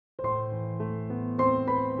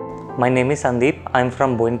My name is Sandeep. I am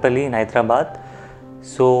from Boinpalli in Hyderabad.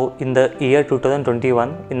 So in the year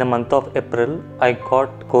 2021, in the month of April, I got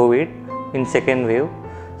COVID in second wave.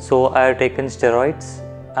 So I have taken steroids,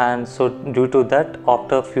 and so due to that,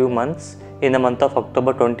 after a few months, in the month of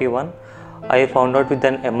October 21, I found out with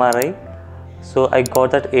an MRI. So I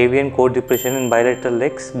got that AVN core depression in bilateral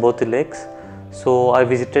legs, both the legs. So I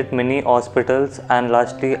visited many hospitals, and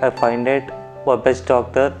lastly I find it a best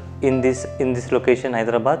doctor in this location,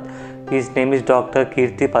 Hyderabad. His name is Dr.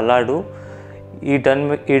 Kirti Palladu. He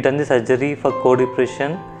done the surgery for core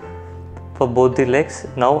depression for both the legs.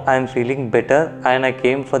 Now I am feeling better, and I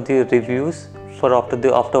came for the reviews for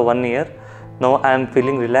after 1 year. Now I am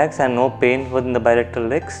feeling relaxed and no pain within the bilateral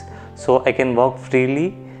legs, so I can walk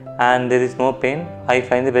freely and there is no pain. I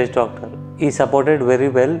find the best doctor. He supported very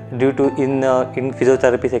well due to in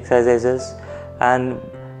physiotherapy exercises, and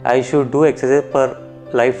I should do exercise for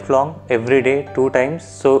lifelong every day 2 times,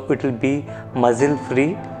 so it will be muscle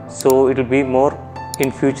free, so it will be more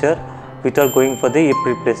in future without going for the hip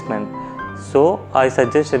replacement. So I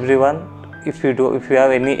suggest everyone, if you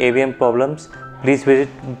have any AVN problems, please visit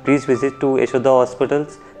to Yashoda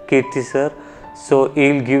hospitals, Kirti sir. So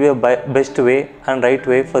he will give you a best way and right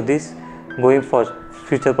way for this going for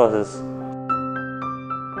future process.